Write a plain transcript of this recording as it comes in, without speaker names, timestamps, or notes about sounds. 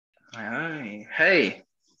Hi. Hey.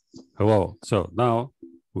 Hello. So now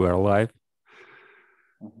we are live.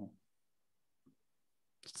 Mhm.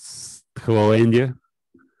 Hello, Andy.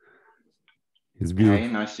 It's been Hey,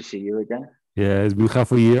 nice to see you again. it's been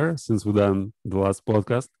half a year since we done the last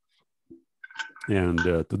podcast, and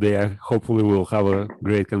today I hopefully will have a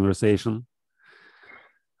great conversation.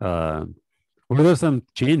 Were there some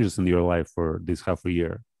changes in your life for this half a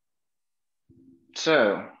year?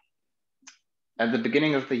 So, at the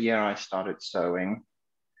beginning of the year, I started sewing,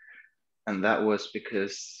 and that was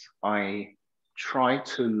because I tried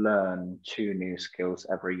to learn 2 new skills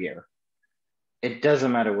every year. It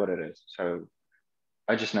doesn't matter what it is. So,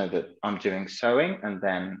 I just know that I'm doing sewing, and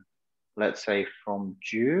then let's say from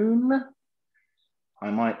June, I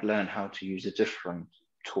might learn how to use a different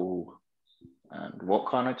tool. And what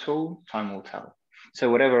kind of tool? Time will tell. So,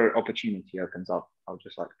 whatever opportunity opens up, I'll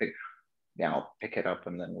just I'll pick it up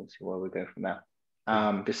and then we'll see where we go from there.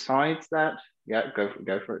 Besides that,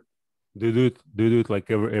 go for it. Do you do it like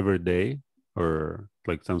every day, or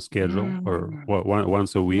like some schedule, or Mm, what,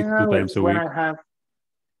 once a week, two no, times it's a when week? I have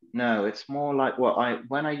no, it's more like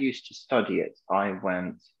when I used to study it, I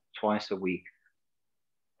went twice a week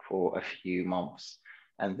for a few months.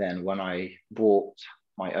 And then when I bought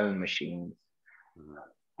my own machines,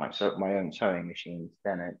 my own sewing machines,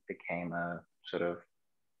 then it became a sort of,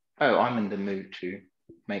 oh, I'm in the mood to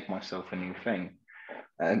make myself a new thing.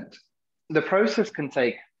 And the process can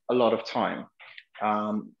take a lot of time.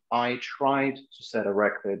 I tried to set a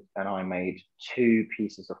record and I made 2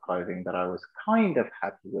 pieces of clothing that I was kind of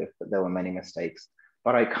happy with, but there were many mistakes.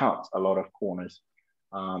 But I cut a lot of corners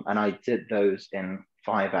and I did those in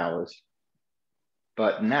 5 hours.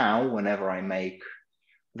 But now, whenever I make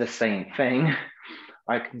the same thing,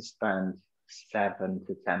 I can spend 7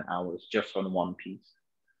 to 10 hours just on one piece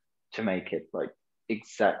to make it like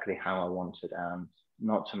exactly how I wanted and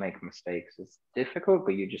not to make mistakes. It's difficult,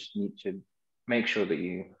 but you just need to make sure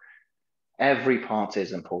that every part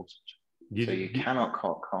is important. So you Did, did, cannot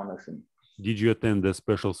cut corners. And did you attend a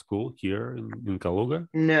special school here in Kaluga?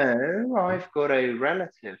 no, I've got a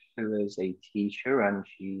relative who is a teacher and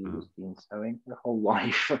she's been sewing her whole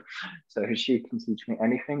life. So she can teach me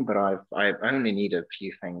anything, but I only need a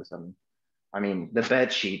few things. And I mean the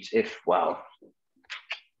bed sheet, if well.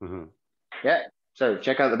 Mm-hmm. Yeah. So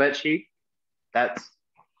check out the bed sheet. That's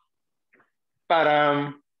but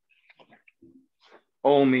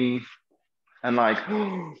all me and like,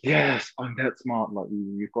 oh, yes, I'm that smart. Like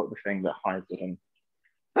you've got the thing that hides it and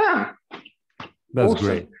bam, That's awesome.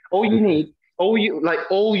 great. All you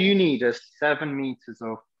need is 7 meters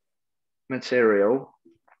of material.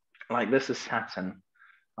 Like this is satin.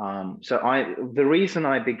 The reason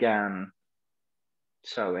I began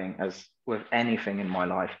sewing as with anything in my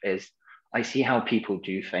life is I see how people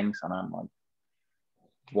do things and I'm like,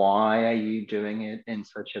 why are you doing it in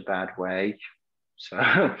such a bad way? So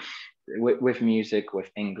with music, with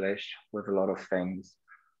English, with a lot of things.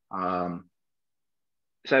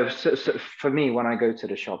 So for me, when I go to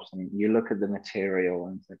the shops and you look at the material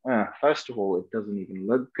and it's like, first of all, it doesn't even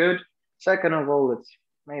look good. Second of all, it's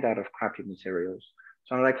made out of crappy materials.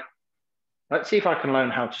 So I'm like, let's see if I can learn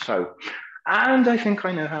how to sew. And I think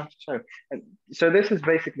I know how to sew. And so this is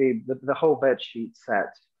basically the whole bed sheet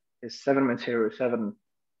set is 7 material, seven.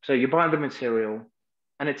 So you buy the material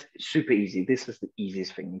and it's super easy. This is the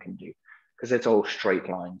easiest thing you can do because it's all straight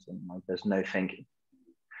lines and like there's no thinking.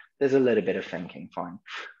 There's a little bit of thinking, fine.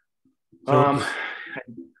 So Yeah.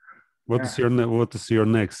 what is your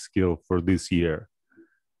next skill for this year?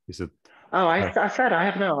 Is it Oh, uh, I said I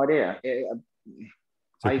have no idea.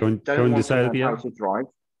 so I don't haven't want to decided learn yet? how to drive.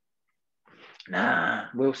 Nah,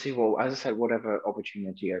 we'll see. Well, as I said, whatever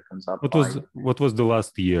opportunity opens up, What was the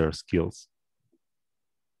last year skills?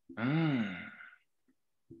 Mm,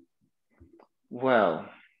 well,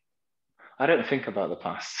 I don't think about the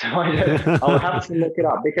past, so I'll have to look it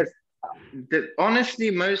up because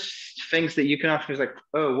honestly, most things that you can ask me is like,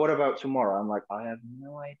 oh, what about tomorrow? I'm like, I have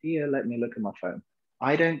no idea. Let me look at my phone.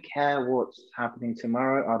 I don't care what's happening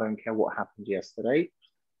tomorrow. I don't care what happened yesterday.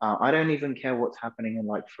 I don't even care what's happening in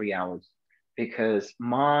like 3 hours because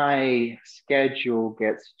my schedule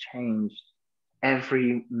gets changed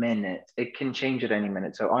every minute. It can change at any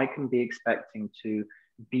minute. So I can be expecting to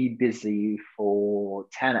be busy for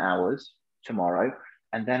 10 hours tomorrow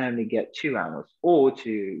and then only get 2 hours, or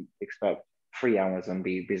to expect 3 hours and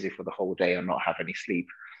be busy for the whole day and not have any sleep.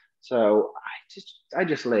 So I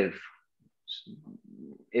just live.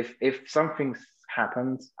 If something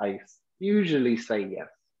happens, I usually say yes,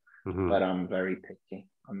 Mhm. but I'm very picky.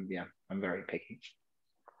 I'm very picky.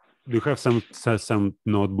 Do you have some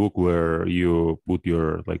notebook where you put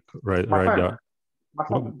your like My write phone. down? My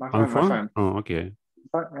What? phone, my On phone, my phone? phone. Oh, okay.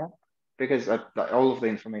 Yeah. Because like, all of the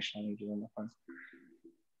information I need is on my phone.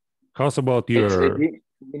 How's about It's your?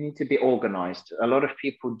 you need to be organized. A lot of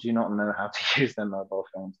people do not know how to use their mobile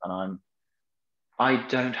phones, and I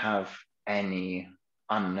don't have any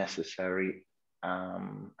unnecessary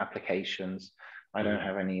applications. I don't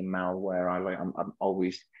have any malware. I'm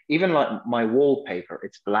always, even like my wallpaper,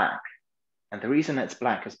 it's black. And the reason it's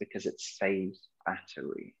black is because it saves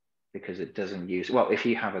battery, because it doesn't use, well, if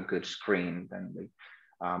you have a good screen, then the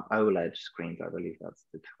OLED screens, I believe that's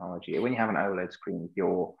the technology. When you have an OLED screen,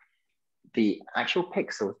 the actual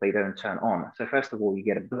pixels, they don't turn on. So first of all, you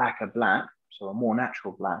get a blacker black, so a more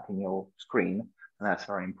natural black in your screen. And that's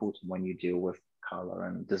very important when you deal with color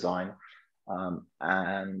and design.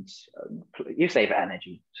 And you save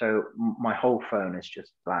energy. So my whole phone is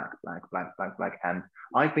just black, black, black, black, black. And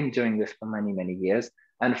I've been doing this for many, many years.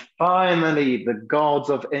 And finally, the gods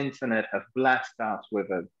of internet have blessed us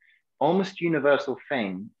with a almost universal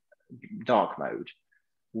thing, dark mode.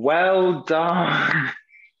 Well done.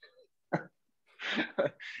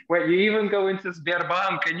 Where you even go into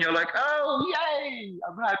Sberbank and you're like, oh, yay,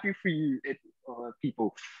 I'm happy for you,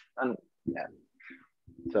 people. And yeah,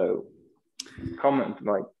 so common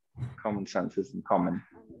sense isn't common.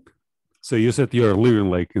 So you said you're living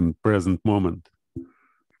like in present moment.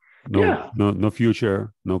 Yeah. No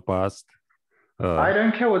future, no past. I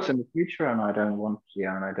don't care what's in the future, and I don't want,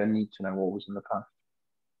 yeah, and I don't need to know what was in the past.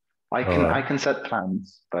 I can set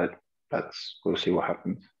plans, but we'll see what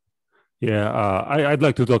happens. Yeah, I'd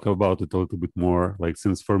like to talk about it a little bit more. Like,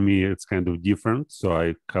 since for me it's kind of different, so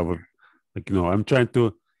I cover, like, I'm trying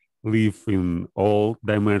to live in all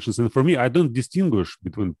dimensions, and for me, I don't distinguish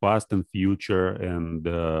between past and future and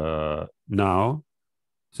now.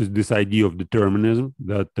 So this idea of determinism,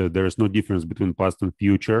 that there is no difference between past and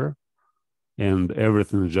future, and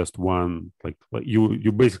everything is just one. Like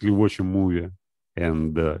you basically watch a movie,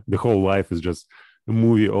 and the whole life is just a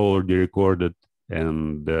movie already recorded,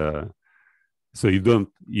 and so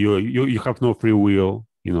you have no free will.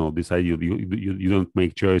 This idea you don't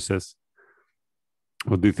make choices.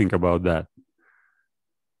 What do you think about that?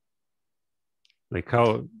 Like,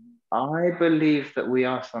 how? I believe that we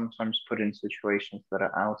are sometimes put in situations that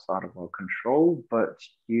are outside of our control, but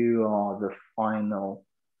you are the final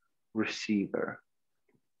receiver.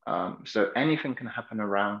 So anything can happen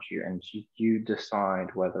around you, and you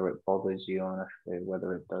decide whether it bothers you or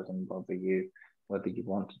whether it doesn't bother you, whether you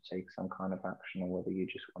want to take some kind of action or whether you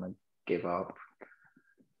just want to give up.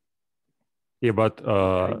 Yeah, but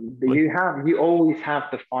you always have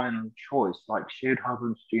the final choice. Like, shit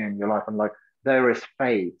happens to you in your life, and like, there is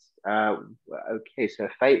fate. Okay, so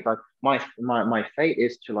fate, like my fate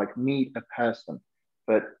is to like meet a person,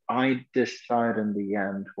 but I decide in the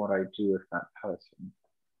end what I do with that person.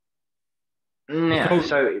 Yeah.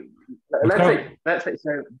 So let's say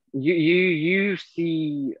so you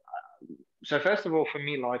see. So first of all, for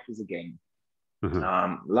me, life is a game.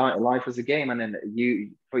 Life is a game, and then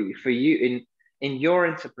for you in your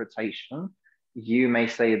interpretation, you may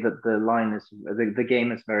say that the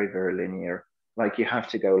game is very, very linear. Like, you have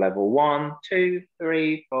to go level 1, 2,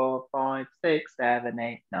 3, 4, 5, 6, 7,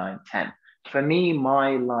 8, 9, 10. For me,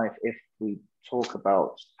 my life, if we talk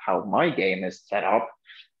about how my game is set up,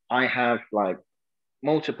 I have like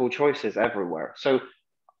multiple choices everywhere. So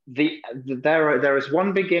there is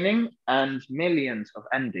one beginning and millions of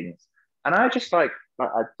endings, and I just I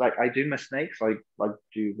do mistakes. I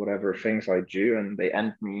do whatever things I do, and they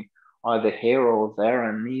end me either here or there,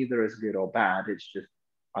 and neither is good or bad. It's just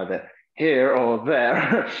either here or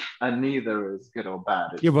there, and neither is good or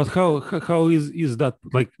bad. Yeah, but how is that?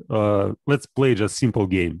 Like, let's play just simple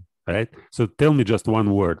game, right? So tell me just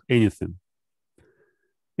one word, anything,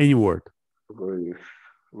 any word. Roof.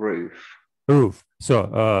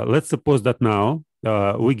 So let's suppose that now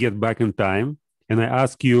we get back in time, and I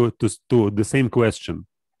ask you to the same question,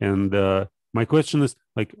 and my question is,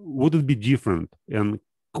 like, would it be different, and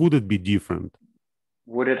could it be different?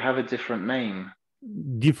 Would it have a different name?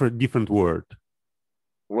 Different word.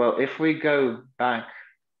 Well, if we go back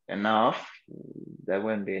enough, there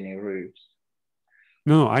won't be any roofs.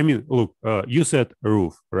 No, I mean, look, you said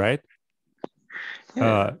roof, right?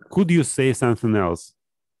 Yeah. Could you say something else?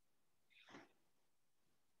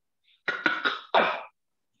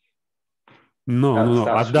 No.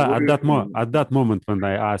 At that moment when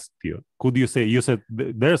I asked you, could you say? You said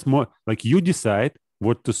there's more. Like, you decide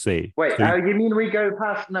what to say. Wait, so you mean we go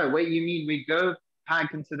past? No, wait, you mean we go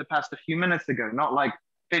back into the past a few minutes ago, not like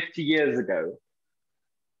 50 years ago?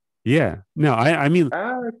 Yeah. No, I mean.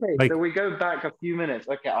 Oh, okay. Like, so we go back a few minutes.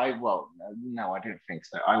 Okay. No, I don't think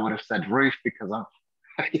so. I would have said roof because I'm.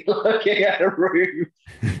 You're looking at a room.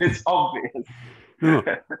 It's obvious. No,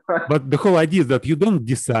 but the whole idea is that you don't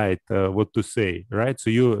decide what to say, right? So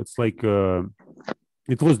it's like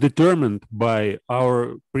it was determined by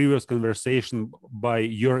our previous conversation, by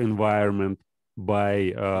your environment,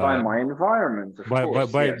 by my environment, of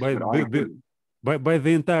course, by yes, by but I the could. by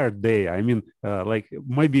the entire day. I mean, like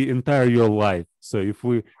maybe entire your life. So if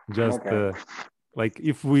we just Okay. like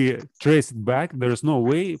if we trace it back, there's no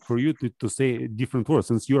way for you to say different words,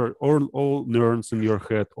 since you're all neurons in your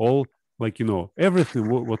head, all like everything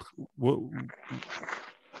what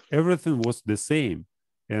everything was the same,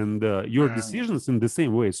 and your decisions in the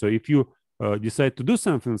same way. So if you decide to do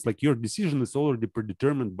something, it's like your decision is already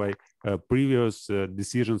predetermined by previous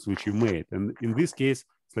decisions which you made, and in this case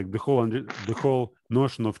it's like the whole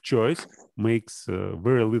notion of choice makes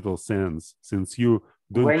very little sense, since you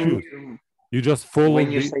don't When choose, you you just follow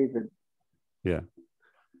when you the say that yeah.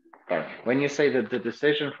 when you say that the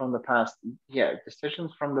decision from the past, yeah,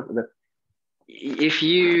 decisions from the if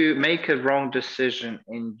you make a wrong decision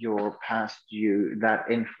in your past, you that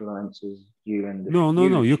influences you in the No,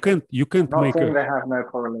 you future. can't you I'm can't not make saying a they have no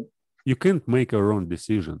correlation. you can't make a wrong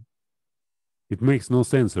decision. It makes no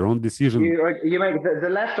sense. A wrong decision. You make the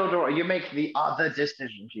left or the right, you make the other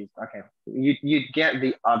decision. Jeez, okay. You get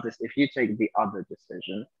the other if you take the other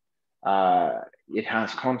decision, it has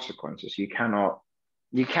consequences. You cannot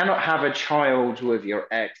have a child with your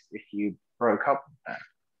ex if you broke up with her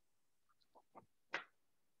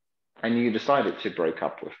and you decided to break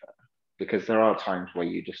up with her, because there are times where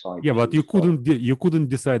you decide Yeah, but to stop. you couldn't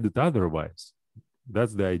decide it otherwise.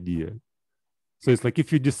 That's the idea. So it's like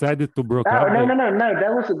if you decided to break Oh, up, no, then no, no, no.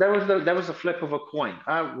 There was a flip of a coin.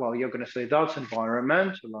 Well, you're going to say that's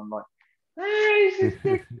environmental. I'm like, it's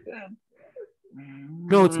just,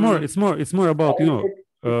 no, mm, it's more about uh,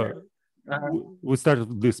 uh, we started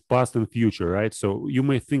with this past and future, right? So you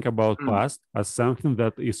may think about mm, past as something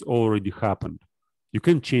that is already happened. You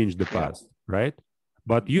can change the yeah. past, right?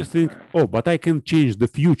 But you think, oh, but I can change the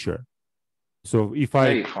future. So if No, I,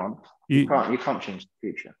 you can't. You I can't. You can't change the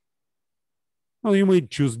future. well, you may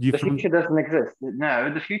choose The different. future doesn't exist.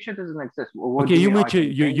 No, the future doesn't exist. Well, what Okay, do you you mean? may I can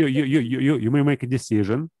change the future. you may make a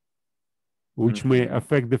decision which may Mm-hmm.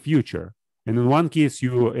 affect the future. And in one case,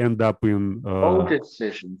 you end up in All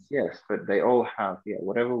decisions, yes, but they all have, yeah,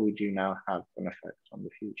 whatever we do now have an effect on the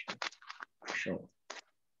future, for sure.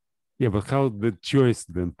 yeah, but how the choice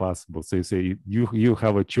then possible? So you say you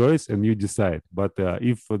have a choice and you decide, but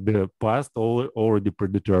if the past already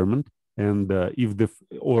predetermined, and if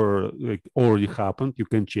or like already happened, you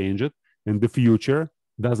can change it, and the future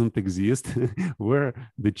doesn't exist, where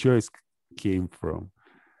the choice came from.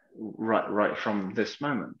 Right from this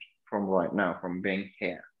moment, from right now, from being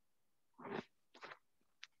here.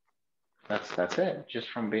 That's it, just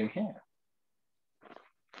from being here.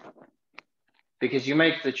 Because you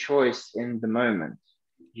make the choice in the moment.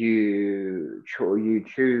 You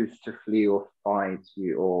choose to flee or fight,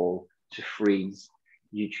 or to freeze.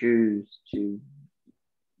 You choose to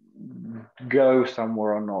go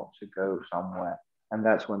somewhere or not to go somewhere, and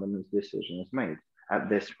that's when the decision is made at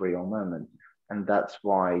this real moment. And that's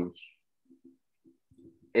why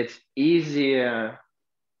it's easier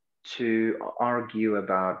to argue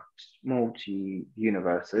about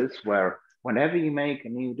multi-universes, where whenever you make a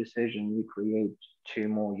new decision, you create two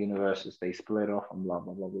more universes, they split off and blah,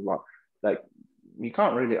 blah, blah, blah, blah. Like, you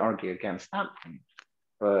can't really argue against that point.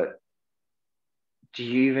 But do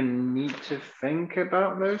you even need to think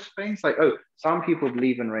about those things? Like, oh, some people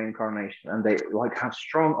believe in reincarnation and they like have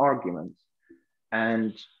strong arguments.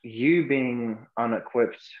 And you being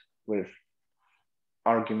unequipped with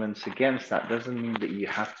arguments against that doesn't mean that you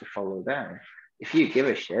have to follow them. If you give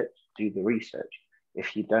a shit, do the research.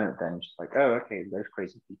 If you don't, then just like, oh, okay, those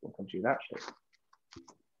crazy people can do that shit.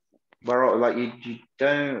 But like you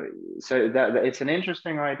don't. So that it's an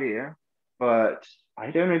interesting idea, but I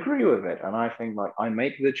don't agree with it. And I think like I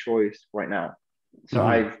make the choice right now. So Mhm.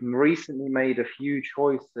 I've recently made a few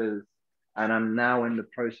choices, and I'm now in the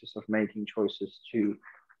process of making choices to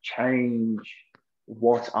change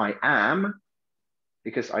what I am,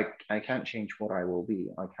 because I can't change what I will be.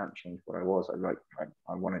 I can't change what I was.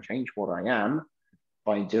 I want to change what I am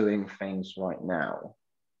by doing things right now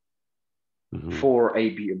Mhm. for a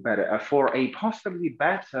better, for a possibly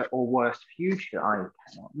better or worse future. I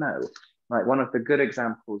cannot know. Like one of the good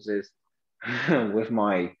examples is with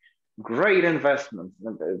my great investment.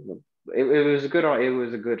 It was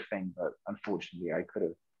a good thing, but unfortunately,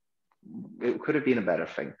 it could have been a better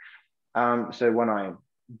thing. So when I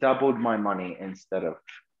doubled my money instead of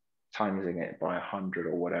timesing it by 100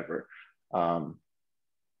 or whatever, um,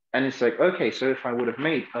 And it's like, okay, so if I would have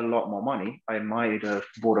made a lot more money, I might have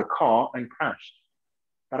bought a car and crashed.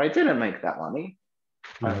 But I didn't make that money.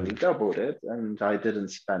 I only Mhm. doubled it, and I didn't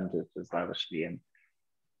spend it as lavishly, and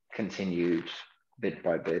continued bit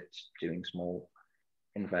by bit doing small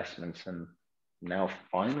investments. And now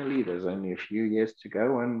finally, there's only a few years to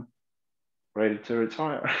go. I'm ready to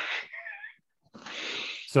retire.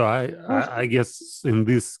 So I guess in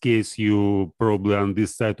this case you probably on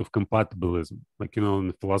this side of compatibilism, like in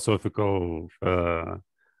the philosophical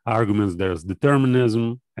arguments, there's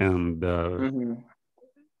determinism and Mm-hmm.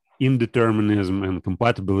 indeterminism and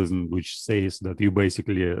compatibilism, which says that you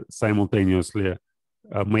basically simultaneously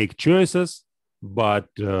make choices, but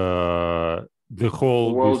the The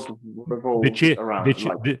whole this world the revolves chain around,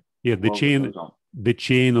 like, yeah, the world goes on. the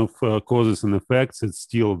chain of causes and effects, it's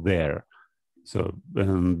still there. So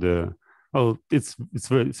and well,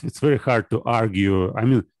 it's very hard to argue. I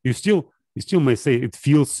mean, you still may say it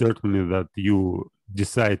feels certainly that you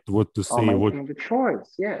decide what to Are say, making the choice,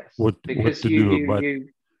 yes, what because to do, but you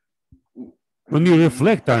of when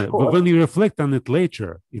course. you reflect on it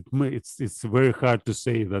later, it's very hard to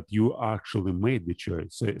say that you actually made the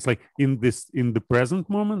choice. So it's like in the present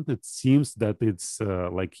moment, it seems that it's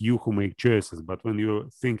like you who make choices, but when you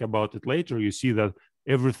think about it later, you see that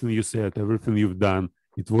everything you said, everything you've done,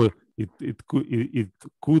 it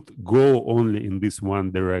could go only in this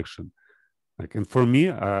one direction. Like, and for me,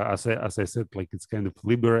 as I said, like it's kind of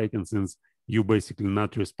liberating since you're basically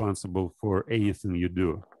not responsible for anything you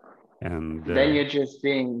do. And Then you're just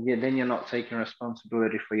being, then you're not taking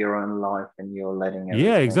responsibility for your own life, and you're letting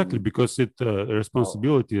yeah, exactly, everything. because it Oh,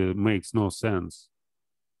 responsibility makes no sense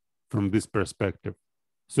from this perspective.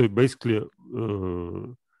 So basically,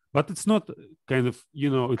 but it's not kind of,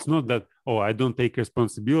 it's not that, oh, I don't take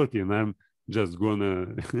responsibility and I'm just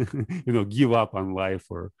gonna, give up on life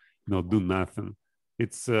or, do nothing.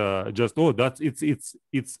 It's just, oh,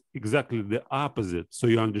 it's exactly the opposite. So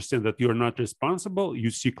you understand that you're not responsible. You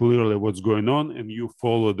see clearly what's going on and you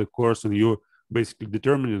follow the course and you basically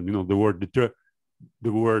determine, the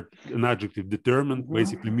word an adjective determined mhm.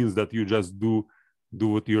 basically means that you just do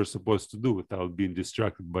what you're supposed to do without being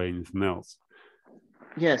distracted by anything else.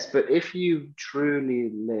 Yes, but if you truly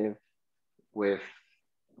live with,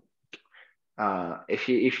 if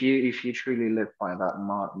you truly live by that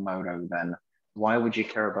motto, then why would you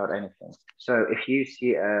care about anything? So if you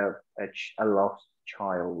see a lost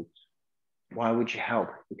child, why would you help?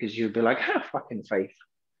 Because you'd be like, ah, fucking fate,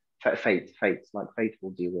 like fate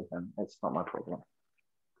will deal with them. It's not my problem.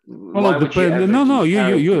 Well, Why it would you depends. ever No, do no,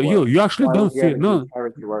 charity work? you actually Why would don't you ever think. do No,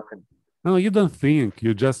 charity work? And no, you don't think.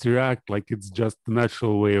 You just react like it's just a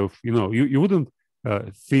natural way of, you wouldn't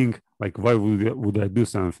think like, why would I do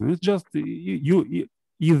something? It's just you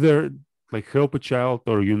either like help a child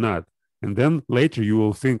or you're not. And then later you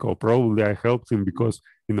will think, oh, probably I helped him because,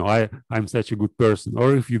 I'm such a good person.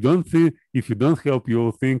 Or if you don't help, you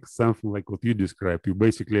will think something like what you described. You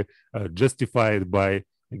basically justify it by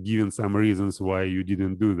giving some reasons why you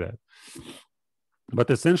didn't do that. But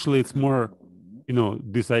essentially, it's more,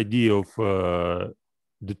 this idea of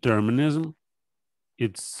determinism.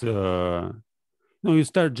 It's you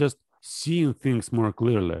start just seeing things more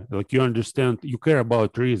clearly. Like you understand, you care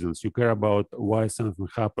about reasons, you care about why something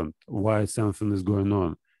happened, why something is going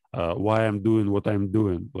on, why I'm doing what I'm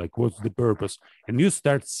doing, like what's the purpose. And you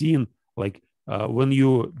start seeing, like, when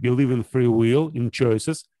you believe in free will, in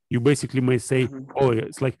choices, you basically may say, Mhm. oh,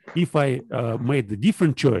 it's like if I made a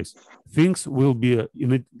different choice, things will be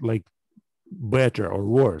in it like better or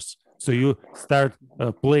worse. So you start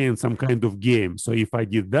playing some kind of game. So if I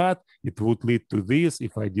did that, it would lead to this.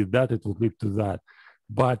 If I did that, it would lead to that.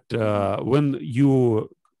 But when you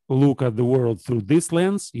look at the world through this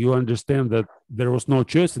lens, you understand that there was no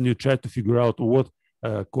choice, and you try to figure out what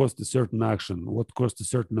caused a certain action, what caused a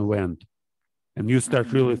certain event, and you start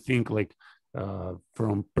Mhm. really think like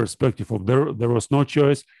from perspective of there was no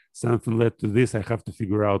choice, something led to this, I have to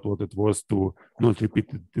figure out what it was to not repeat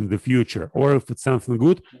it in the future. Or if it's something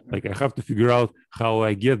good, like I have to figure out how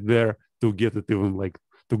I get there to get it even like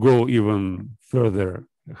to go even further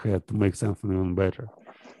ahead to make something even better.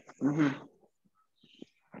 Mhm.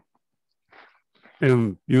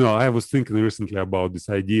 And I was thinking recently about this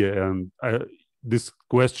idea and this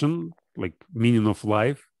question, like meaning of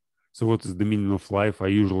life. So what is the meaning of life? I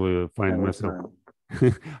usually find There is myself none.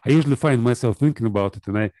 I usually find myself thinking about it,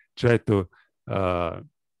 and I try to uh,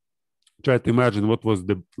 imagine what was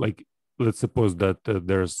the like. Let's suppose that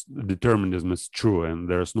there's determinism is true, and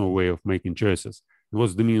there's no way of making choices.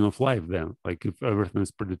 What's the meaning of life then? Like, if everything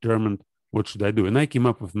is predetermined, what should I do? And I came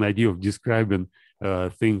up with an idea of describing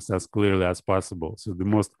things as clearly as possible. So the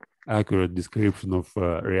most accurate description of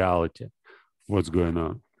reality, what's going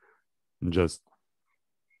on. And just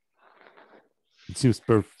it seems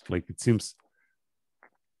perfect. Like it seems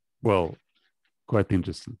well, quite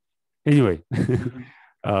interesting. Anyway,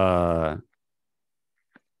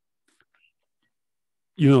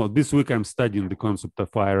 this week I'm studying the concept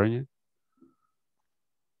of irony.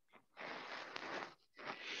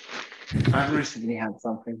 I've recently had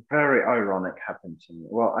something very ironic happen to me.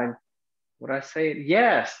 Well, would I say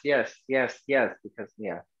yes, because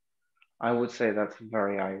I would say that's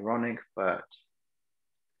very ironic, but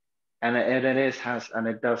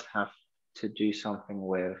it does have to do something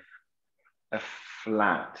with a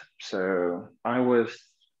flat. So I was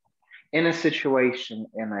in a situation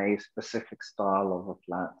in a specific style of a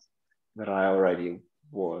flat that I already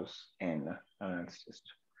was in, and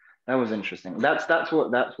that was interesting. That's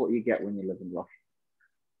what you get when you live in Russia.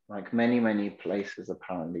 Like many places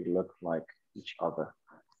apparently look like each other.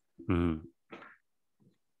 Mm.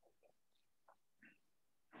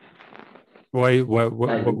 Why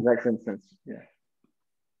exact instance, yeah.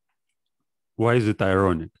 Why is it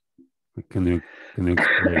ironic? Can you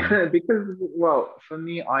explain? Because, well, for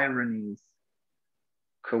me, ironies,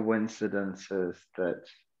 coincidences that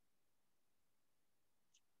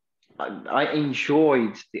I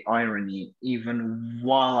enjoyed the irony even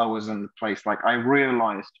while I was in the place. Like I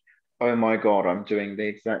realized, oh my God, I'm doing the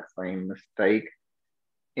exact same mistake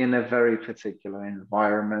in a very particular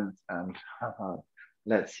environment, and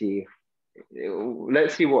let's see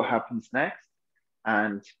what happens next.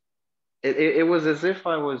 And it was as if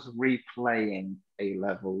I was replaying a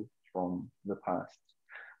level from the past.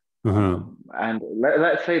 And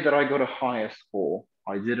let's say that I got a higher score.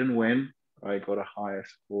 I didn't win. I got a higher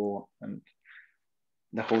score, and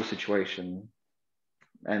the whole situation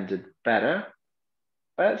ended better.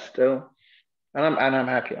 But still, and I'm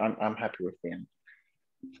happy. I'm happy with the end.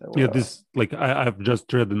 So, this I've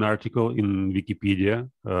just read an article in Wikipedia.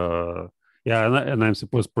 And I'm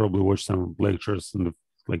supposed to probably watch some lectures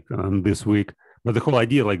on this week. But the whole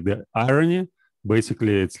idea, like the irony,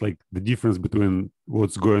 basically, it's like the difference between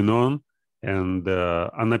what's going on and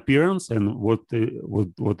an appearance and what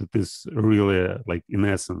it is really like in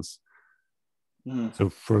essence. So,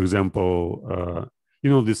 for example,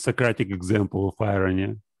 this Socratic example of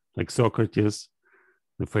irony, like Socrates,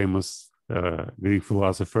 the famous Greek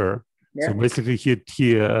philosopher. Yeah. So basically, he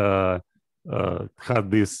had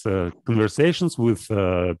these conversations with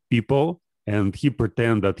people, and he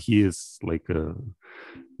pretended that he is like a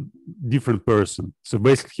different person. So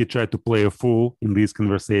basically, he tried to play a fool in these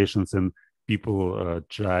conversations, and people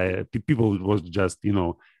was just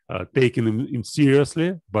taking him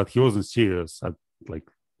seriously, but he wasn't serious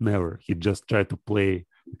never. He just tried to play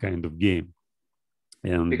a kind of game,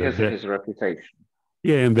 and because of his reputation.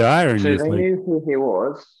 Yeah, and the irony so is they knew who he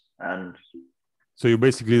was, and so you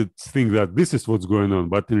basically think that this is what's going on,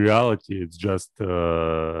 but in reality, it's just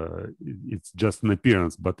an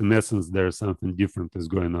appearance. But in essence, there's something different is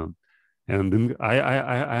going on, and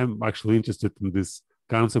I'm actually interested in this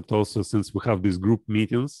concept also, since we have these group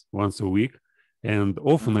meetings once a week, and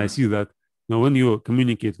often I see that when you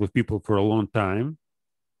communicate with people for a long time,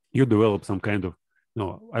 you develop some kind of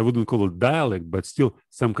I wouldn't call it dialect, but still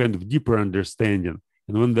some kind of deeper understanding.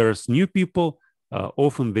 And when there's new people,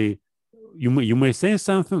 often you may say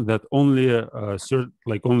something that only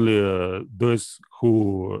those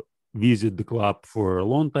who visit the club for a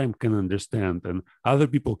long time can understand, and other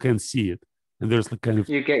people can see it. And there's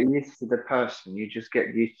you get used to the person. You just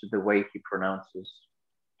get used to the way he pronounces.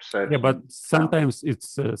 But sometimes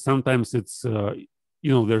it's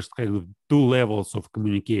there's kind of two levels of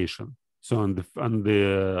communication. So on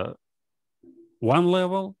the one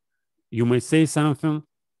level, you may say something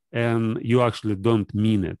and you actually don't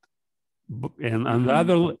mean it. And on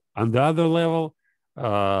the other level,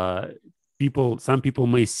 some people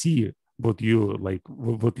may see what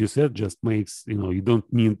you said just makes, you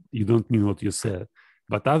don't mean what you said.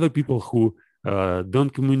 But other people who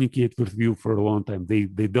don't communicate with you for a long time,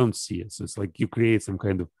 they don't see it. So it's like you create some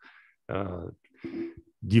kind of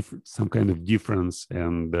difference,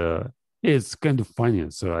 and it's kind of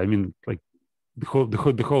funny. So I mean, like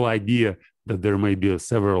the whole idea that there may be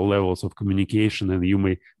several levels of communication, and you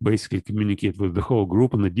may basically communicate with the whole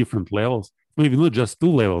group on the different levels. Maybe not just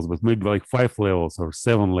 2 levels, but maybe like 5 levels or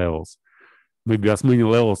 7 levels. Maybe as many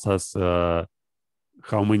levels as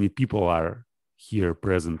how many people are here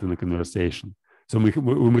present in the conversation. So we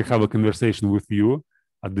may have a conversation with you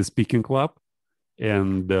at the speaking club,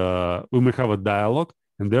 and we may have a dialogue,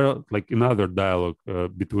 and there are like another dialogue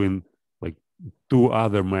between like 2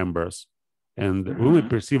 other members, and we may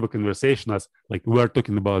perceive a conversation as like we are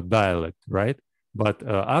talking about dialect, right? but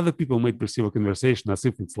other people might perceive a conversation as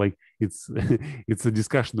if it's like it's it's a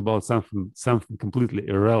discussion about something completely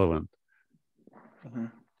irrelevant. Mm-hmm.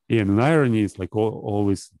 Yeah, and irony is like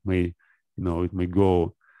always may, you know, it may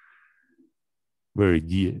go very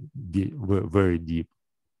deep, very deep.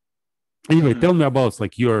 Anyway, tell me about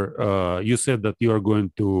like your. You said that you are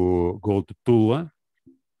going to go to Tula.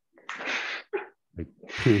 Like,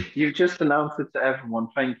 You've just announced it to everyone.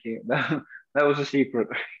 Thank you. That was a secret.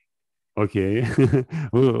 okay.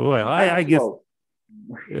 Well, I guess Well,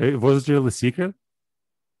 it was really a secret.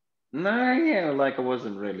 no, yeah, like I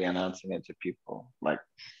wasn't really announcing it to people. Like,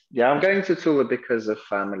 yeah, I'm going to Tula because of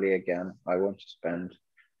family again. I want to spend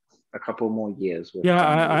a couple more years with Yeah,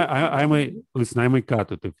 family. I may listen. I may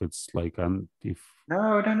cut it if it's like if.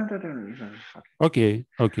 No, no, no, no, no, no. Okay,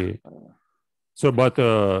 okay. So, but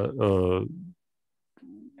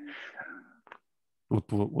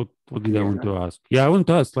what did I want to ask? Yeah, I want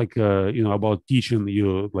to ask like you know, about teaching.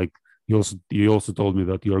 You like you also told me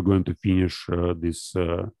that you are going to finish this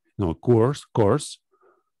you know, course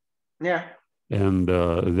Yeah, and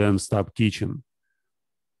then stop teaching.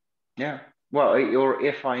 yeah. Well, or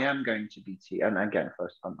if I am going to be and again,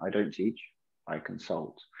 first time, I don't teach. I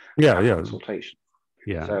consult. I Yeah, have yeah, consultation.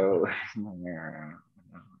 yeah. So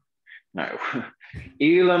no.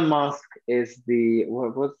 Elon Musk is the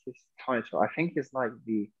what's his title? I think it's like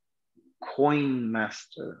the coin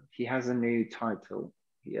master. He has a new title.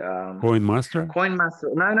 Coin master. Coin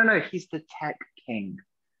master. No, no, no. He's the tech king.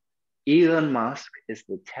 Elon Musk is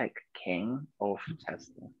the tech king of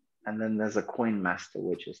Tesla. And then there's a coin master,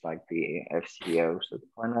 which is like the FCO, so the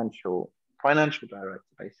financial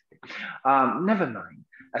director, basically. Never mind.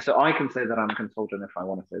 So I can say that I'm a consultant if I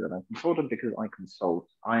want to say that I'm a consultant because I consult.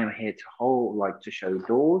 I am here to show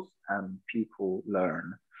doors and people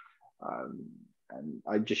learn. Um, and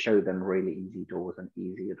I just show them really easy doors and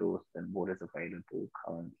easier doors than what is available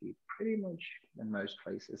currently, pretty much in most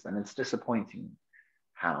places. And it's disappointing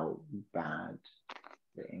how bad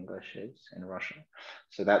the English is in Russia.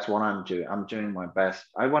 So that's what I'm doing. I'm doing my best.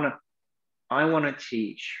 I wanna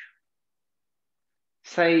teach,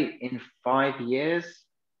 say in 5 years.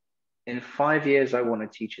 In 5 years, I want to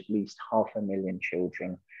teach at least 500,000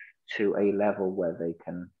 children to a level where they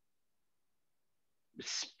can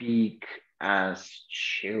speak as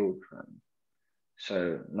children.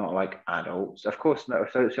 So not like adults, of course, no.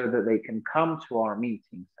 So that they can come to our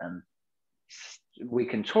meetings and we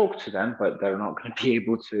can talk to them, but they're not going to be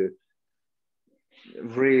able to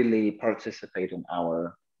really participate in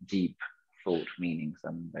our deep thought meanings,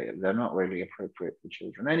 and they're not really appropriate for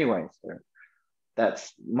children anyway. So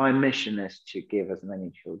that's my mission, is to give as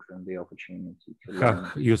many children the opportunity to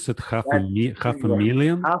learn. You said half a Anyway,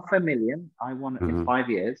 million. 500,000. I want in 5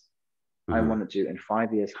 years. I want to do in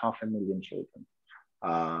 5 years 500,000 children.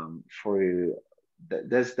 For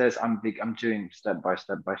I'm doing step by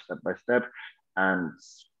step by step by step, and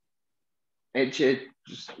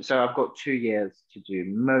so I've got 2 years to do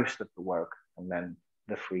most of the work, and then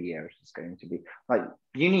the 3 years is going to be like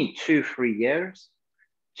you need 2-3 years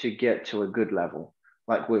to get to a good level.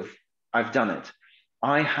 Like I've done it.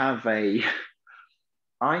 I have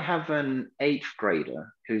an 8th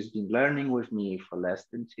grader who's been learning with me for less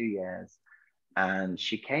than 2 years, and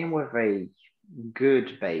she came with a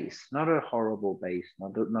good base, not a horrible base,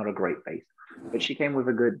 not a great base, but she came with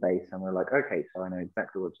a good base, and we're like, okay, so I know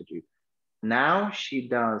exactly what to do. Now she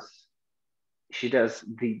does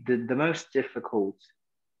the most difficult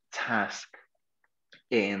task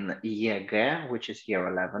in year, which is year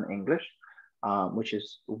 11 English, which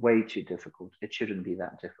is way too difficult. It shouldn't be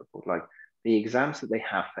that difficult. Like the exams that they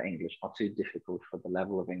have for English are too difficult for the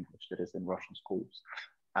level of English that is in Russian schools.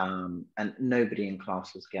 And nobody in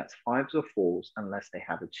classes gets 5s or 4s unless they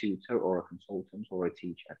have a tutor or a consultant or a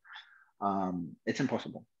teacher. It's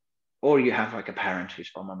impossible. Or you have like a parent who's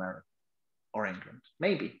from America or England.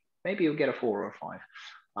 Maybe you'll get a 4 or a 5.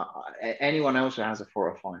 Anyone else who has a 4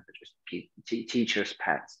 or 5 are just teachers'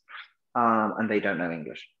 pets, and they don't know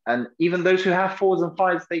English. And even those who have 4s and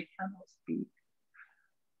 5s, they cannot speak,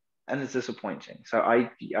 and it's disappointing. So I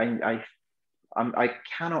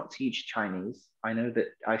cannot teach Chinese.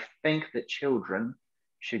 I think that children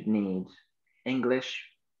should need English,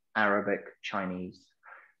 Arabic, Chinese.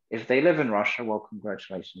 If they live in Russia, well,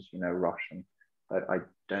 congratulations, you know Russian. But I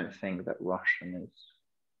don't think that Russian is,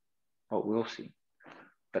 well, we'll see.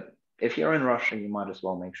 But if you're in Russia, you might as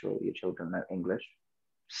well make sure that your children know English.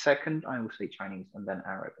 Second, I will say Chinese, and then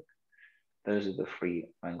Arabic. Those are the 3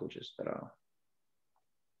 languages that are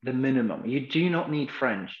the minimum. You do not need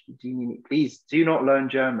French. Please do not learn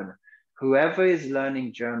German. Whoever is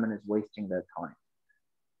learning German is wasting their time.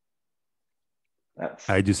 That's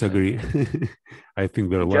I disagree. I think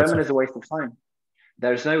there are lots German of. is a waste of time.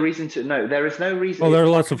 There's no reason to no. There is no reason Well, there are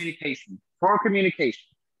for lots of. communication. For communication,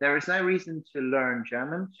 there is no reason to learn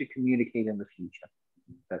German to communicate in the future.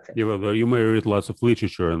 That's it. Yeah, well, you may read lots of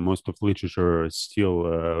literature, and most of literature is still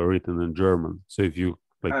written in German. So if you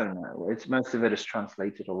like, Oh no, it's most of it is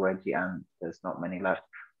translated already, and there's not many left.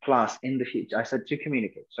 Plus, in the future, I said to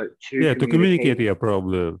communicate. So to yeah, to communicate, communicate yeah,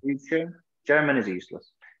 probably. future, German is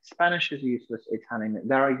useless. Spanish is useless. Italian,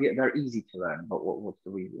 they're easy to learn, but what's the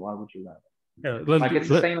reason? Why would you learn it? Yeah, Like it's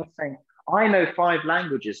the same as saying I know 5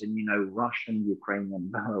 languages, and you know Russian,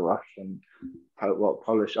 Ukrainian, Belarusian,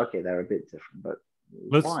 Polish. Okay, they're a bit different, but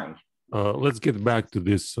let's why? let's get back to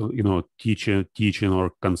this. Teaching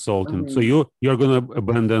or consulting. So Mhm. you're gonna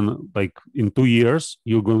abandon like in 2 years.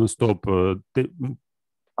 You're gonna stop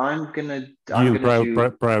I'm gonna I'm giving gonna do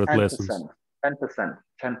private 10%, lessons. 10%,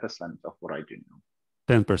 10% of what I do now.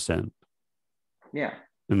 10%. Yeah.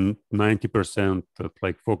 And 90%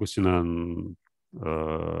 like focusing on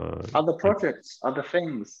Other like projects, other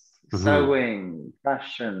things, uh-huh. sewing,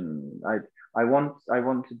 fashion. I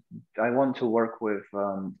want to work with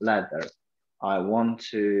leather. I want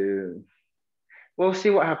to. We'll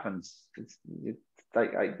see what happens. It's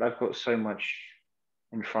like I've got so much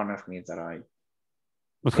in front of me that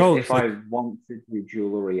But if how if it's I like want to do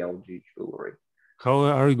jewelry, I'll do jewelry. how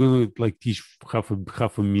are you going to like teach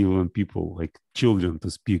half a million people like children to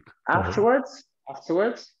speak Afterwards, no, after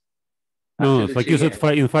it's the like two you said,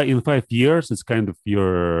 years. in 5 years it's kind of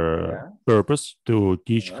your Yeah, purpose to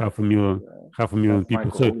teach yeah, half a million that's my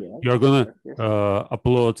people, so goal. Yes, you're gonna yes, yes.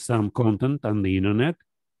 upload some content on the internet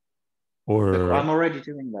or I'm already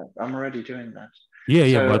doing that. I'm already doing that. yeah,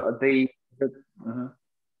 So the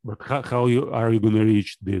but how you are you going to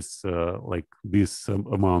reach this like this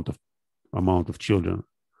amount of children,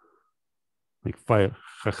 like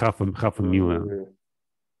half a million. through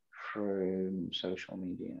through social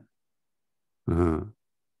media, Uh-huh.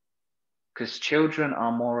 because children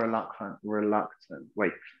are more reluctant.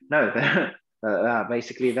 Wait, no, they're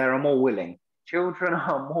basically they're more willing. Children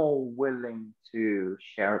are more willing to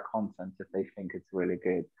share content if they think it's really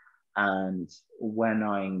good. And when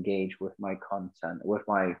I engage with my content, with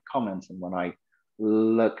my comments, and when I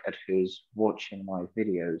look at who's watching my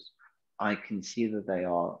videos, I can see that they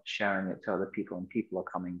are sharing it to other people, and people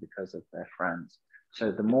are coming because of their friends. So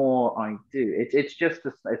the more I do, it's just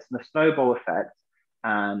it's the snowball effect,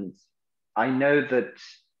 and I know that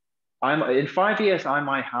I'm in 5 years I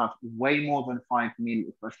might have way more than 5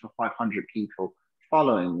 million, 500 people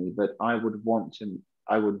following me, but I would want to.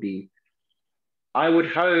 I would be. I would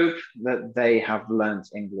hope that they have learned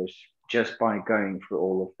English just by going through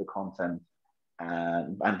all of the content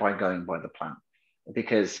and by going by the plan,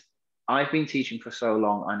 because I've been teaching for so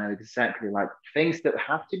long. I know exactly like things that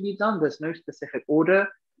have to be done. There's no specific order.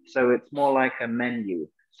 So it's more like a menu.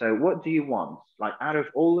 So what do you want? Like out of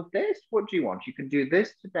all of this, what do you want? You can do this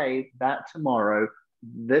today, that tomorrow,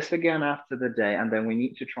 this again after the day. And then we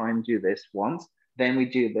need to try and do this once. Then we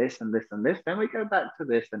do this and this and this. Then we go back to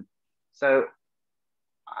this. And so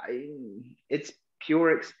it's pure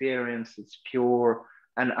experience. It's pure.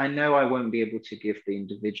 And I know I won't be able to give the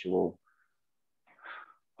individual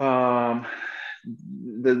um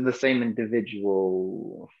the same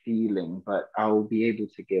individual feeling, but I'll be able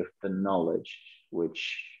to give the knowledge, which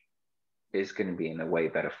is going to be in a way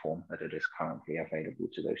better form than it is currently available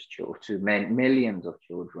to those children, to millions of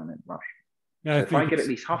children in Russia. Yeah, So I if I think get at it's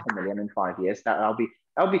least 500,000 in 5 years,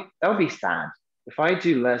 that'll be sad. If I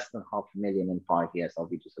do less than 500,000 in 5 years, I'll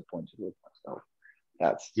be disappointed with myself.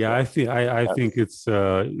 That's yeah, yeah, I think that's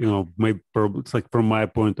it's maybe it's like from my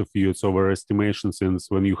point of view, it's overestimation, since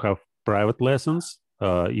when you have private lessons,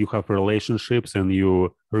 you have relationships, and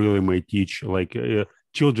you really may teach like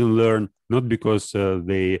children learn not because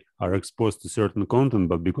they are exposed to certain content,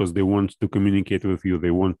 but because they want to communicate with you, they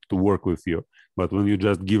want to work with you. But when you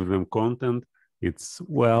just give them content, it's,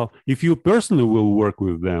 well, if you personally will work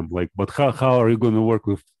with them, like, but how are you going to work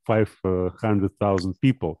with 500,000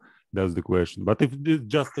 people? That's the question. But if it's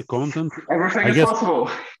just the content, everything I is guess, possible.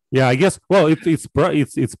 yeah, I guess. Well,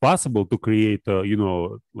 it's possible to create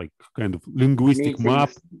like kind of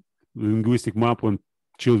Meetings. linguistic map when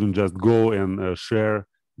children just go and share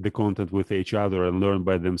the content with each other and learn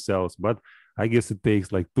by themselves. But I guess it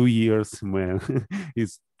takes like 2 years, man. Yeah.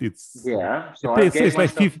 It So I takes gave it's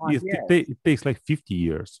like myself 50. 5 years It takes like 50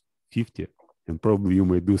 years, 50, and probably you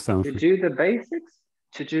may do to something. do the basics.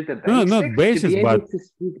 To do the No, not basics. To basics, be able but to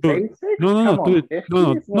speak to basics. no, no, no, Come on, to 50 is what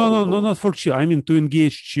we no, call. not for I mean to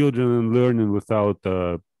engage children in learning without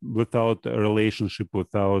a relationship,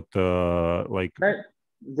 without like No,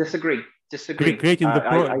 disagree. Disagree. creating the I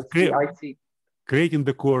pro see. I see. creating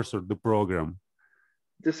the course or the program.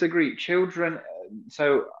 Disagree. Children,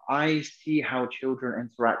 so I see how children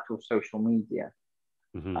interact with social media.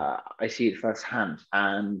 I see it firsthand,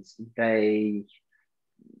 and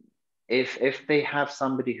if they have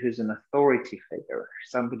somebody who's an authority figure,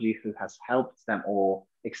 somebody who has helped them or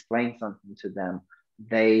explained something to them,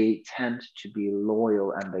 they tend to be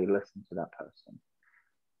loyal and they listen to that person.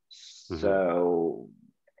 So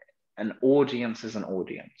an audience is an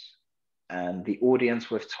audience, and the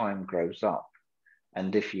audience with time grows up.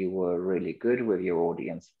 And if you were really good with your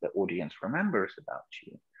audience, the audience remembers about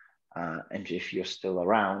you. And if you're still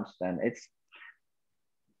around, then it's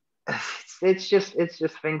just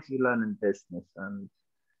things you learn in business and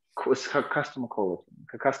customer quality,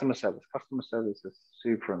 customer service. Customer service is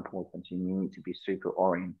super important. You need to be super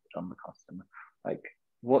oriented on the customer. Like,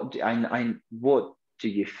 what do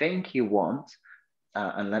you think you want?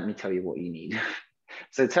 And let me tell you what you need.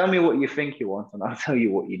 So tell me what you think you want, and I'll tell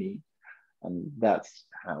you what you need. And that's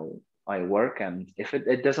how I work. And if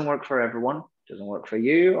it doesn't work for everyone, doesn't work for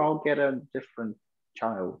you, I'll get a different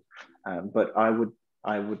child. But I would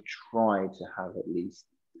try to have at least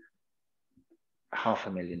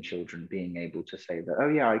 500,000 children being able to say that, oh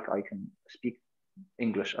yeah, I can speak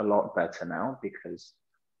English a lot better now because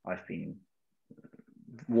I've been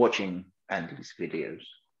watching endless videos.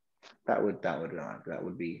 That would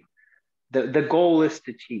be the goal is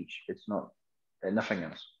to teach. It's not nothing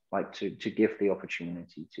else. Like to give the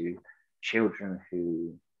opportunity to children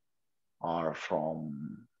who are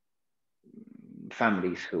from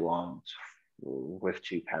families who aren't with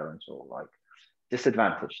two parents or like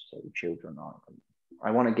disadvantaged children.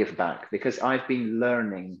 I want to give back because I've been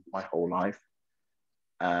learning my whole life,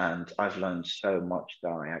 and I've learned so much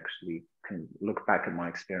that I actually can look back at my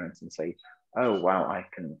experience and say, oh wow, I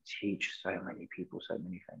can teach so many people so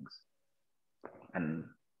many things. And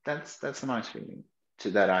that's a nice feeling. To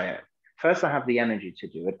that I have the energy to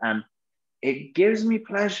do it, and it gives me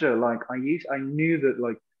pleasure. Like I knew that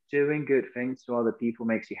like doing good things to other people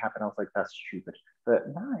makes you happy. And I was like, that's stupid, but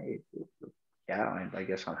no, I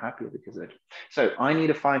guess I'm happy because of it. So I need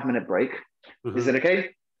a 5-minute break. Is it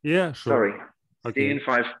okay? Yeah, sure. Sorry. Okay. See you in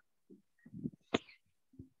 5.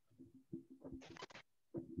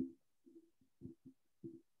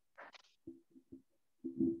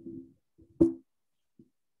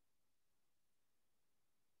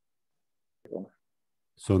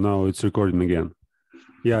 So now it's recording again.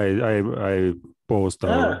 Yeah, I paused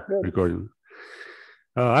our recording.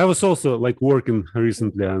 I was also like working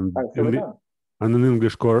recently on an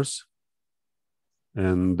English course,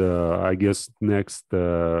 and I guess next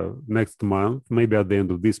month, maybe at the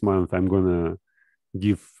end of this month, I'm gonna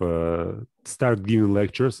start giving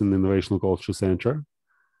lectures in the Innovation Culture Center,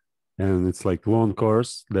 and it's like long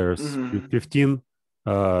course. There's 15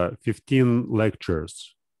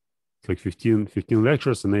 lectures. It's like 15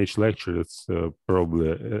 lectures, and each lecture it's probably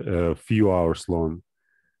a few hours long,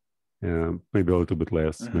 maybe a little bit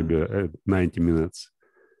less, maybe 90 minutes.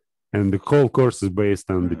 And the whole course is based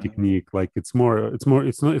on the technique. Like it's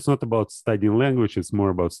not about studying language, it's more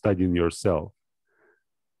about studying yourself.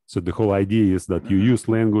 So the whole idea is that you use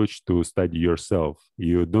language to study yourself.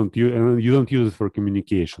 You don't use it for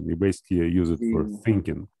communication. You basically use it for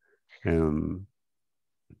thinking. And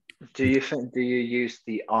do you use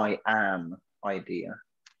the I am idea?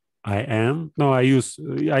 I am? No, I use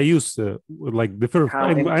like the first.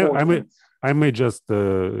 I may just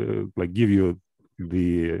like give you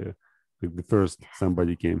the first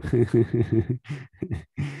somebody came.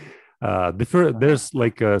 There's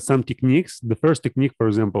like some techniques. The first technique, for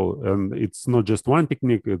example, and it's not just one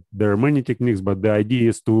technique. There are many techniques, but the idea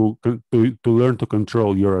is to learn to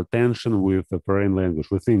control your attention with a foreign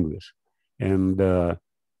language, with English, and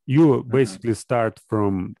you basically start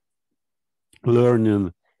from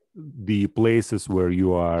learning the places where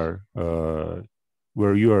you are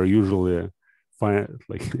usually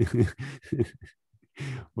like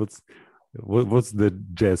what's the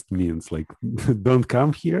jest means, like don't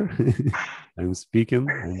come here. I'm speaking,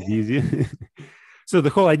 I'm busy. So the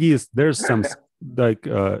whole idea is there's some like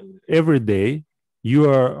every day you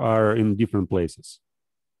are in different places.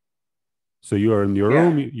 So you are in your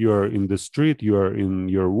room, you are in the street, you are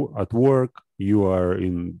at work, you are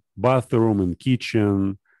in bathroom, in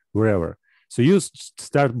kitchen, wherever. So you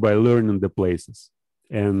start by learning the places,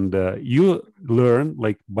 and you learn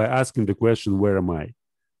like by asking the question, where am I?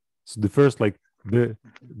 So the first, like the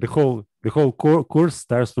whole course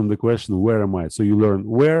starts from the question, where am I? So you learn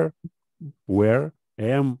where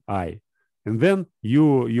am I? And then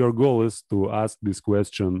your goal is to ask this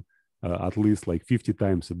question at least like 50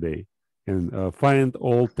 times a day, and find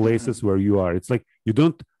all places where you are. It's like you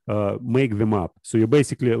don't make them up. So you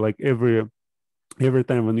basically like every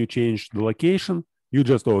time when you change the location, you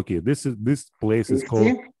just okay, this place is 50?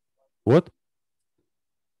 called what?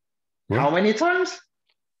 How many times?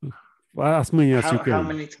 As many as you How can.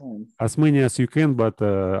 many times? As many as you can, but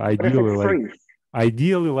What if ideally it's like 3?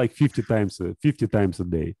 ideally like 50 times a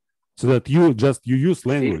day, so that you use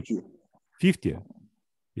language. 50. 50.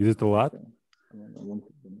 Is it a lot? Two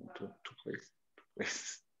places.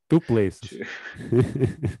 Two places. Two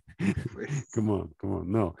places. Come on.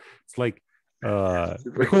 No, it's like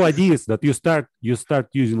the whole idea is that you start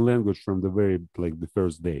using language from the very like the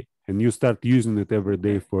first day, and you start using it every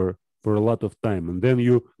day for a lot of time, and then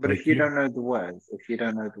you. But like, if you don't know the words,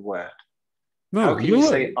 no, how can you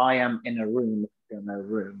say I am in a room if you don't know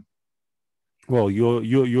room? Well,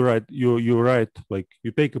 you write like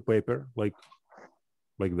you take a paper like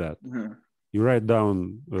that. Mm-hmm. You write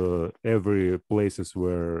down every places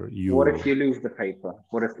where you. What if you lose the paper?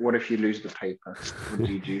 What if you lose the paper? What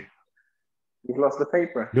do you do? You've lost the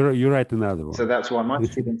paper. You write another one. So that's why my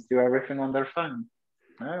students do everything on their phone.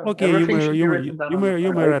 No, okay, everything should be written down on the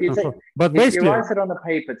phone. write on phone. But basically, if you write it on the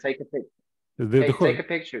paper, take a picture. Take a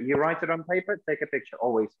picture. You write it on paper, take a picture.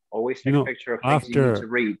 Always take a picture of things you need to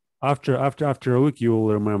read. After a week, you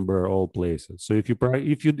will remember all places. So if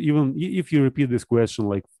you repeat this question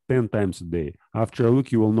like 10 times a day, after a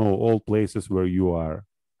week you will know all places where you are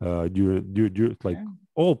during like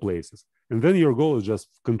all places. And then your goal is just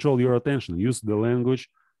control your attention, use the language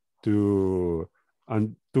to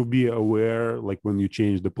be aware like when you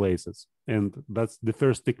change the places. And that's the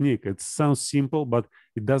first technique. It sounds simple, but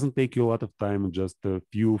it doesn't take you a lot of time, just a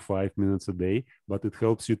few 5 minutes a day, but it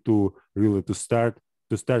helps you to really to start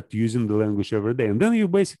using the language every day. And then you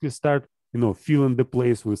basically start filling the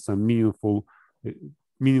place with some meaningful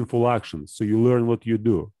actions. So you learn what you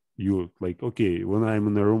do. You like, okay, when I'm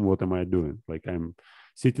in a room, what am I doing? Like I'm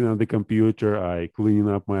sitting on the computer, I cleaning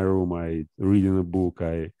up my room, I reading a book,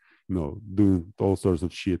 I doing all sorts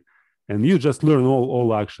of shit. And you just learn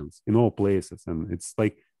all actions in all places. And it's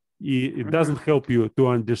like it doesn't help you to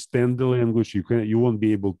understand the language. You won't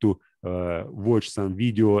be able to watch some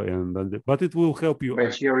video, but it will help you.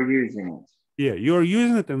 But you're using it. Yeah, you're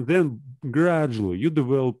using it, and then gradually you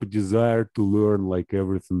develop a desire to learn like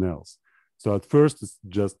everything else. So at first, it's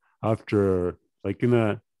just after like in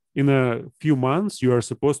a few months, you are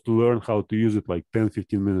supposed to learn how to use it like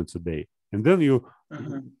 10-15 minutes a day, and then you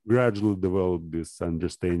gradually develop this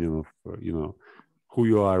understanding of who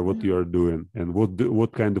you are, what you are doing, and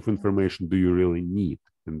what kind of information do you really need.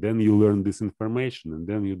 And then you learn this information, and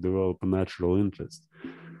then you develop a natural interest.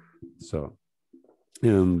 So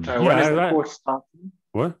when is the course starting?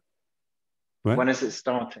 What? When is it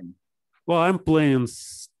starting? Well, I'm planning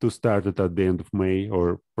to start it at the end of May,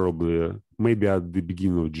 or probably maybe at the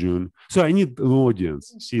beginning of June. So I need an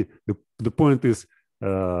audience. See, the point is,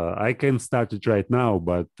 I can start it right now,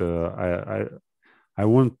 but I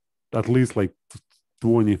want at least like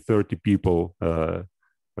 20-30 people.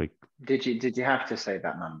 Like, did you have to say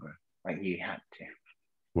that number? Like you had to.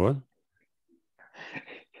 What?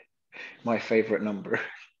 My favorite number.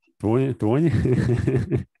 20?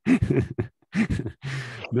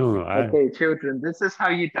 No. Okay, children, this is how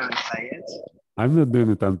you don't say it. I'm not doing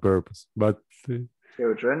it on purpose, but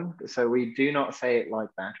children. So we do not say it like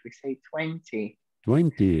that. We say 20.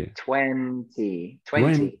 20. 20.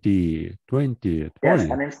 20. 20. Yes,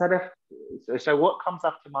 and instead of so what comes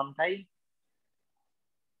after Monday?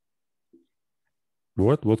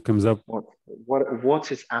 What comes up?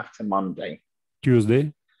 What is after Monday?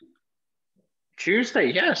 Tuesday.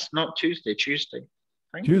 Tuesday, yes, not Tuesday. Tuesday.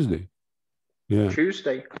 Tuesday. Yeah.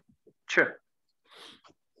 Tuesday. Sure.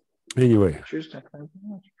 Anyway. Tuesday. Thank you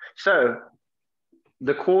very much. So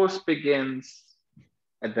the course begins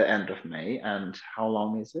at the end of May, and how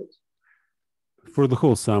long is it? For the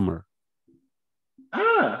whole summer.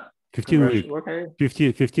 15 weeks. Okay.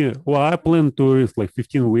 15. Well, I plan to read like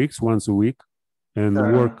 15 weeks, once a week, and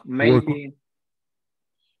work. Maybe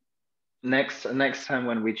next time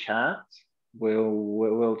when we chat,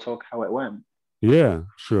 we'll talk how it went. Yeah,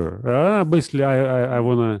 sure. Basically, I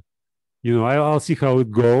wanna, I'll see how it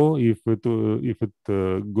go. If it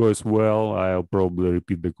goes well, I'll probably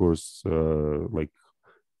repeat the course like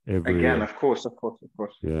every again. Of course.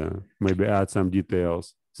 Yeah, maybe add some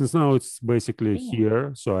details. Since now it's basically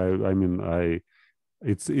here, so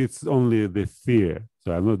it's only the fear.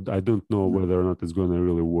 So I don't know whether or not it's going to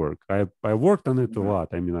really work. I worked on it a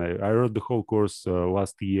lot. I wrote the whole course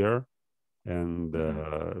last year, and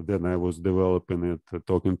then I was developing it,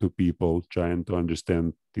 talking to people, trying to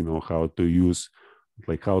understand, how to use,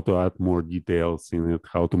 like how to add more details in it,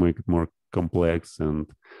 how to make it more complex, and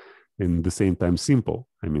and at the same time simple.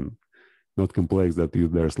 I mean, not complex that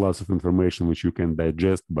there's lots of information which you can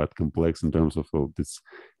digest, but complex in terms of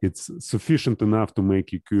it's sufficient enough to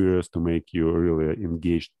make you curious, to make you really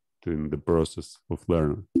engaged in the process of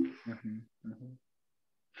learning.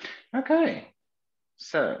 Okay,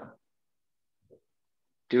 so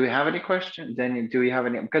do we have any questions? Daniel, do we have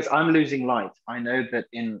any? Because I'm losing light. I know that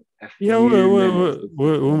in a few minutes.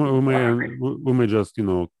 We may just,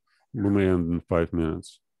 we may end in 5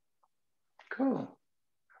 minutes. Cool.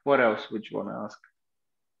 What else would you want to ask?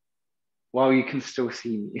 While you can still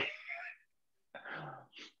see me.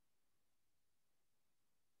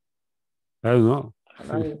 I don't know.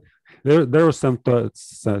 There were some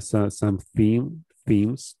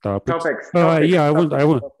themes, topics. Yeah,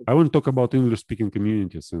 I want to talk about English speaking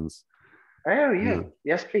community since. Oh yeah,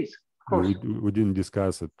 yes, please. Of course. We didn't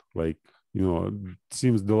discuss it. Like, it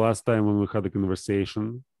seems the last time when we had a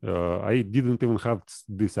conversation, I didn't even have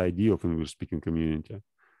this idea of English speaking community.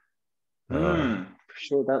 For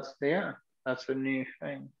sure, that's a new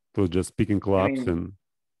thing. It was just speaking clubs, and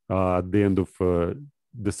at the end of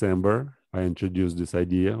December, I introduced this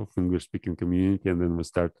idea of English speaking community, and then we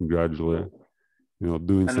started gradually,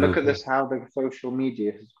 doing. And look at this, how the social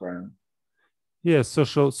media has grown. Yeah,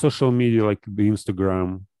 social media like the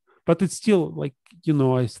Instagram, but it's still like,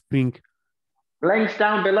 I think. Links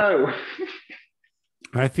down below.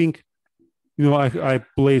 I think, I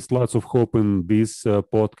placed lots of hope in this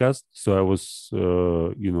podcast. So I was,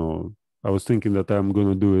 I was thinking that I'm going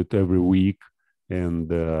to do it every week.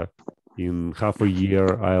 And in half a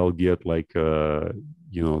year, I'll get like,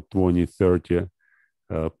 20, 30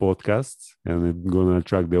 podcasts, and it's going to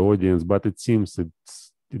attract the audience. But it seems it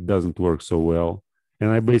doesn't work so well.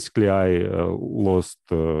 And I lost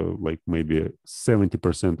like maybe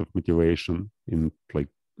 70% of motivation in like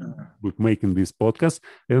with making this podcast.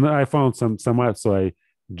 And I found some so I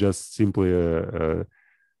just simply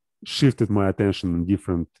shifted my attention in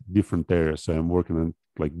different areas. So I'm working on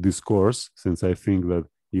like this course, since I think that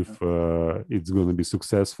if it's going to be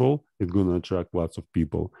successful, it's going to attract lots of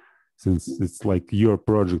people, since it's like your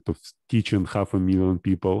project of teaching 500,000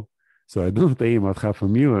 people. So I don't aim at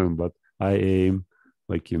 500,000, but I aim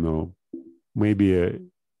like, maybe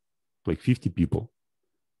like 50 people.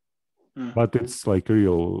 But it's like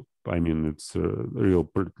real. I mean, it's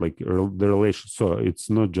real, like the relation. So it's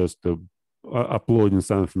not just uploading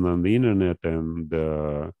something on the internet and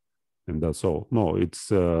that's all. No, it's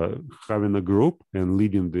having a group and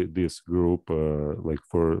leading this group like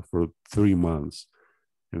for 3 months,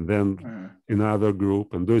 and then another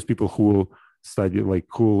group, and those people who will study, like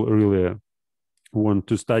who really want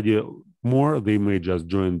to study more, they may just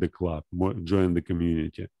join the club, join the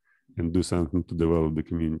community, and do something to develop the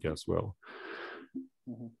community as well.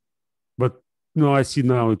 But I see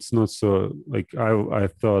now it's not so. Like I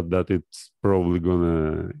thought that it's probably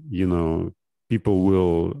gonna, people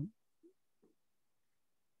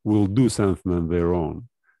will do something on their own,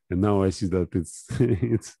 and now I see that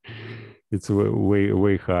it's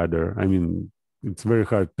way harder. I mean, it's very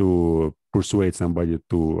hard to persuade somebody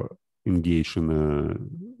to engage in a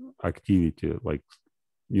activity, like,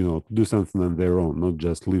 do something on their own, not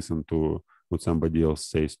just listen to what somebody else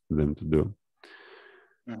says to them to do.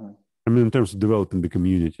 I mean, in terms of developing the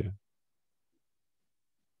community.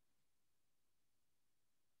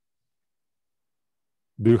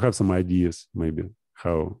 Do you have some ideas, maybe,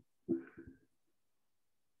 how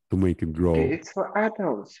to make it grow? It's for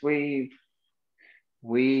adults. We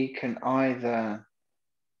can either,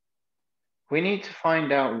 we need to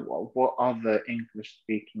find out what other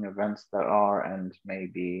English-speaking events there are and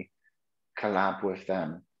maybe collab with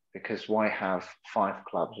them. Because why have 5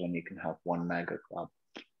 clubs when you can have 1 mega club?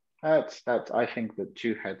 That's. I think that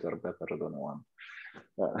 2 heads are better than 1.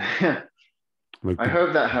 But I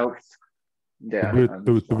hope that helps. Yeah.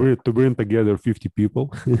 To bring together 50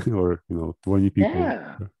 people or 20 people.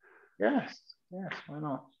 Yeah. Yes. Why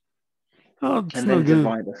not? Oh, and then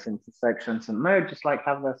divide us into sections, and just like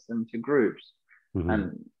have us into groups.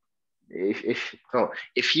 And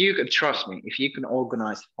if you could trust me, if you can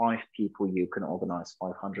organize 5 people, you can organize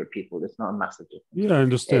 500 people. It's not a massive difference. Yeah, I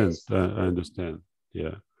understand. I understand.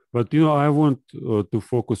 Yeah, but I want to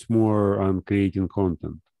focus more on creating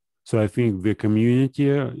content. So I think the community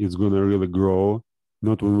is going to really grow,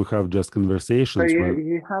 not when we have just conversations. So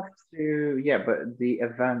you have to, but the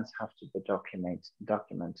events have to be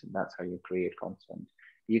documented. That's how you create content.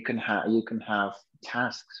 You can have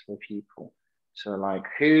tasks for people. So like,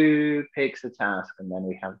 who picks a task, and then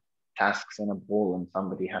we have tasks in a ball, and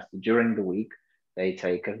somebody has to, during the week, they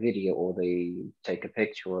take a video or they take a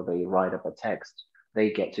picture or they write up a text.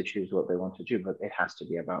 They get to choose what they want to do, but it has to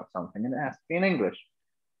be about something, and it has to be in English.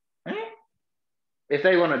 Eh? If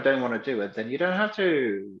they don't want to do it, then you don't have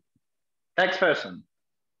to. Next person,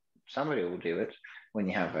 somebody will do it when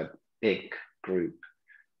you have a big group.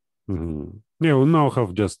 Yeah, we now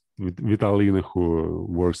have just Vitalina who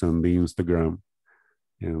works on the Instagram,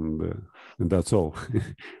 and that's all.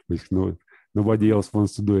 Nobody else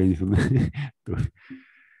wants to do anything.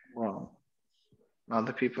 Well,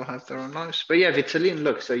 other people have their own lives, but yeah, Vitalin.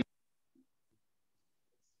 Look, so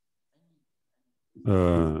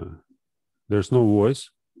There's no voice.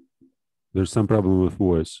 There's some problem with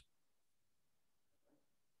voice.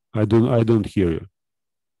 I don't hear you.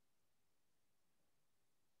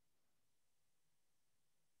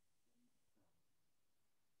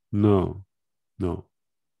 No, no,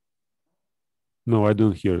 no, I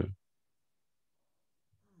don't hear you.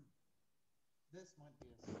 this might be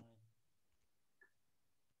a sign.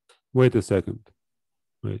 Wait a second.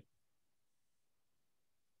 Wait.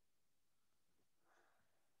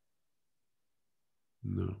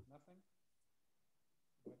 No. Nothing.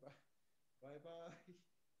 Bye bye. Bye bye.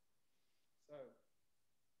 So.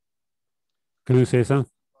 Can you say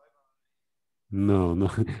something? No, no.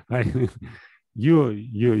 I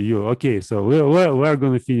you. Okay, so we're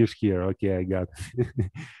gonna finish here. Okay, I got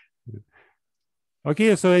it.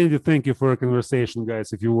 Okay, so Andy, thank you for a conversation,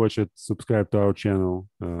 guys. If you watch it, subscribe to our channel,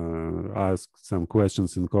 ask some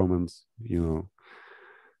questions in comments,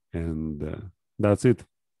 and that's it.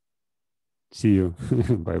 See you.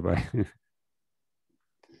 Bye bye.